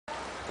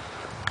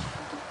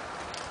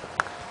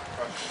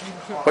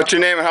What's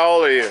your name and how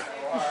old are you?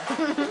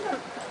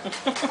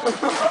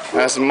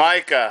 That's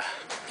Micah.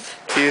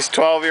 He's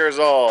 12 years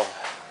old.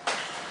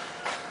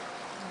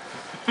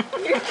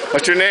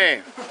 What's your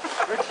name?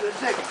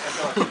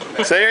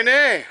 Say your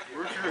name.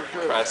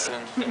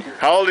 Preston.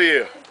 How old are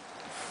you?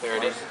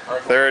 30.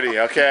 30,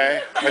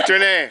 okay. What's your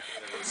name?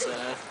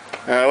 Seth.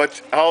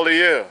 How old are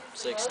you?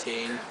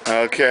 16.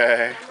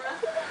 Okay.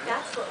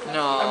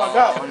 No.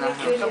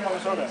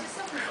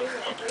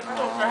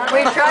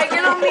 Wait, try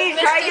again on me.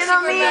 Try again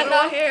on me. I'm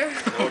not here.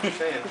 I know what you're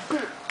saying. You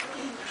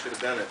should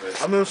have done it,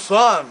 but I'm his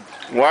son.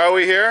 Why are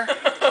we here?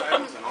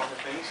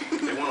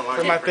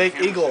 For my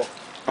fake eagle.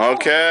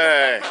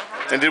 Okay.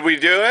 And did we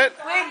do it?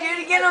 Wait, do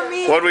it again on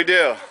me. What'd we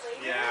do?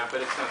 yeah,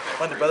 but it's not that.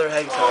 Went to Brother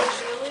Hagg's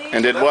house.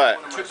 And did what?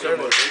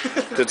 Service.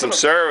 Did some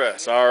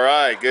service. All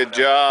right. Good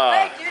job.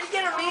 Wait, do it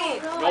again on me.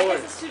 No, I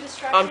guess it's too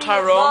distracting. I'm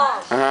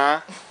Tyrone.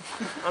 Uh-huh.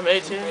 I'm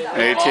 18.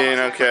 18,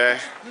 okay.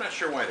 I'm not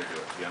sure why they do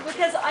it, to be honest.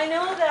 Because I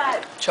know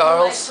that.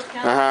 Charles.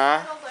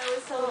 Uh-huh.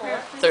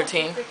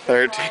 13.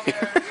 13.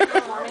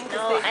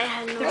 No, I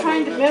had no. They're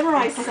trying to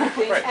memorize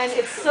something, and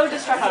it's so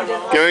distracting.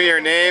 Give me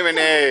your name and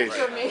age.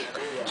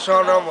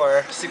 Sean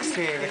Elmore,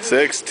 16.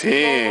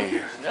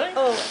 16.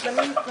 Oh, let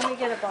me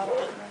get a bottle.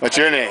 What's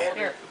your name?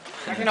 Here.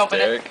 I can open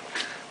Derek. it.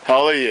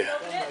 How old are you?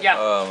 Yeah.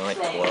 I'm like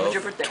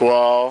 12.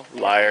 12.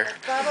 Liar.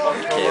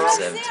 Okay, I'm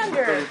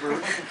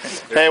 17.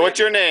 Hey, what's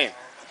your name?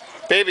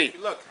 Baby.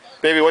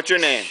 Baby, what's your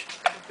name?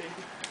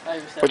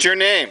 What's your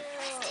name?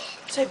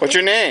 What's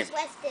your name?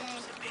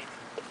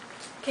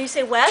 Can you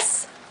say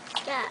Wes?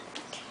 Yeah.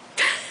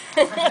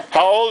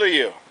 How old are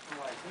you?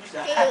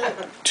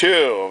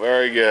 2.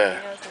 Very good.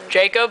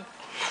 Jacob.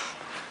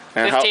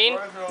 And 15.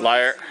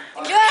 Liar.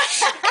 No, I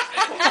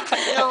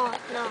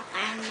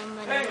have no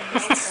money.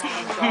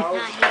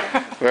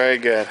 Not here. Very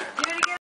good.